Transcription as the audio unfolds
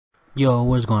Yo,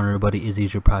 what's going on, everybody? It's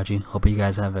your Prodigy. Hope you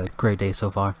guys have a great day so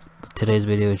far. Today's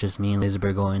video is just me and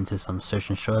Laserbear going into some search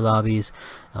and destroy lobbies,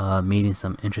 meeting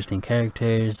some interesting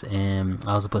characters, and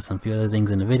I also put some few other things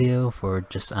in the video for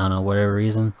just, I don't know, whatever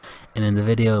reason. And in the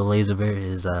video, Laserbear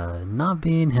is not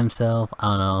being himself. I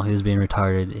don't know, he was being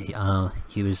retarded.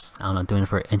 He was, I don't know, doing it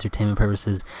for entertainment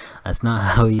purposes. That's not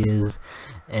how he is.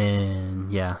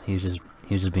 And yeah, he was just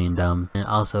being dumb. And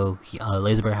also,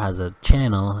 Laserbear has a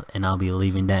channel, and I'll be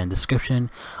leaving that in the description.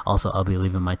 Also, I'll be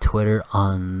leaving my Twitter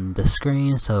on the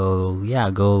screen, so yeah,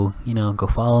 go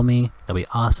follow me. That'll be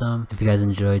awesome. If you guys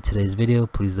enjoyed today's video,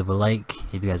 please leave a like.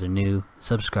 If you guys are new,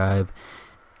 subscribe.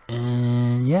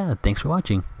 And yeah, thanks for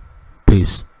watching.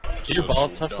 Peace. Do your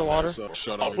balls touch the water?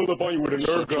 I'll pull up on you with a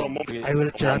nerve gun, mama. I will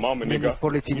try on my mama, nigga.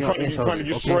 You trying to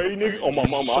get sprayed, nigga? On my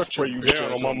mama, I'll spray you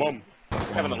down on my mama.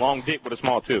 Having a long dick with a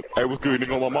small tip. Hey, what's good,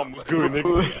 nigga? On my mama, what's good,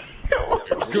 nigga?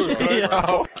 What's good, man?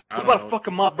 We about to fuck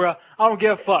him up, bro. I don't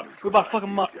give a fuck. We about to fuck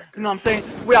him up. You know what I'm saying?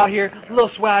 We out here, little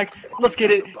swag. Let's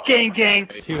get it. Gang, gang.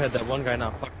 You had that one guy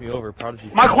now fuck me over, Prodigy.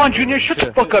 Mike Juan Jr., shut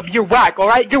the fuck up. You're whack,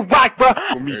 alright? You're whack, bro.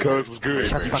 With me, cuz, what's good?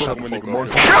 Shut the fuck up,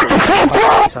 nigga. Shut the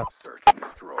fuck up!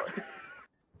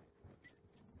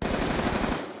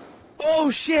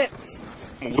 Oh shit!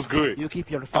 What's good? You keep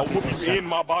your I'll fucking whoop you in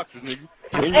my boxes, nigga.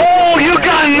 Oh, you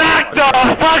got knocked the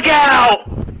fuck out!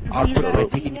 I'll put my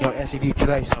dick in your SUV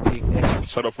today, something.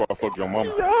 Shut up before I fuck your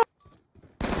mama.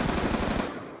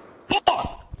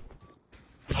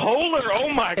 Polar, oh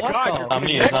my god! I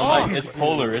mean, it's not like, it's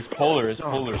polar, it's polar, it's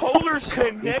polar. Polar's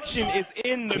connection is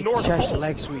in the North Just Pole.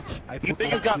 leg switch. I You put think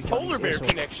leg it's got switch on polar his bear asshole.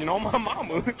 connection on my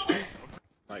mama.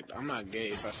 Like, I'm not gay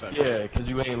if I said Yeah, cause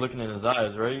you ain't looking in his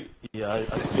eyes, right? Yeah, I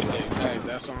see that. Hey,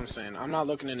 that's what I'm saying. I'm not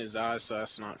looking in his eyes, so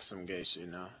that's not some gay shit,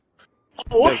 no.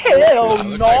 Oh, hell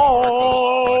no!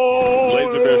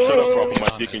 Laserbear, shut up, dropping my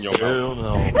dick in your mouth. Hell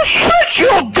no. Shut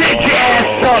your bitch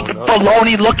ass up, no.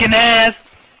 baloney looking ass!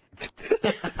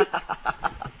 I'm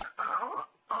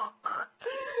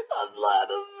not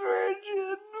a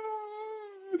virgin.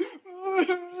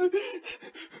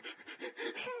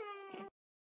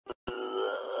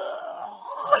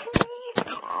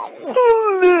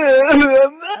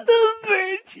 I'm not a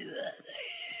virgin.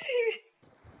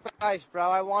 Nice,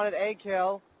 bro. I wanted a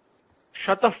kill.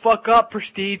 Shut the fuck up,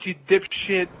 Prestige, you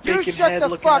dipshit, You bacon shut head the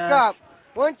looking fuck ass. up.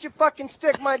 Why don't you fucking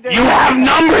stick my dick? You have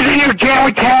numbers in your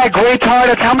gang tag, retard.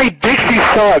 That's how many dicks you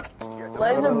suck.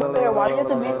 Laserbear, why do you have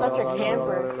to be such a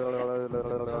camper?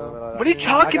 What are you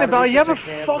talking about? You have a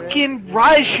fucking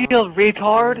riot shield,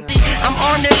 retard. I'm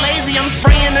armed and lazy, I'm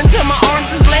spraying until my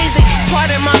arms is lazy.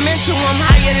 Pardon my mental, I'm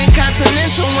higher than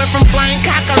continental. Went from flying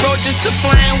cockroaches to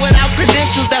flying without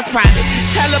credentials, that's private.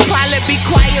 Tell a pilot, be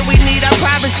quiet, we need our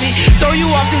privacy. Throw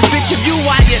you off this bitch if you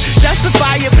wired,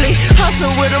 justifiably.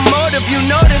 Hustle with a motive, you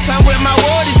notice I'm with my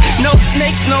wardies. No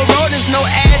snakes, no rodents, no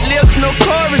ad-libs, no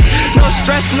chorus. No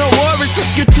stress, no worries,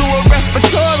 took you to a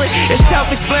respiratory. It's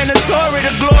self-explanatory,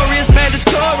 the glory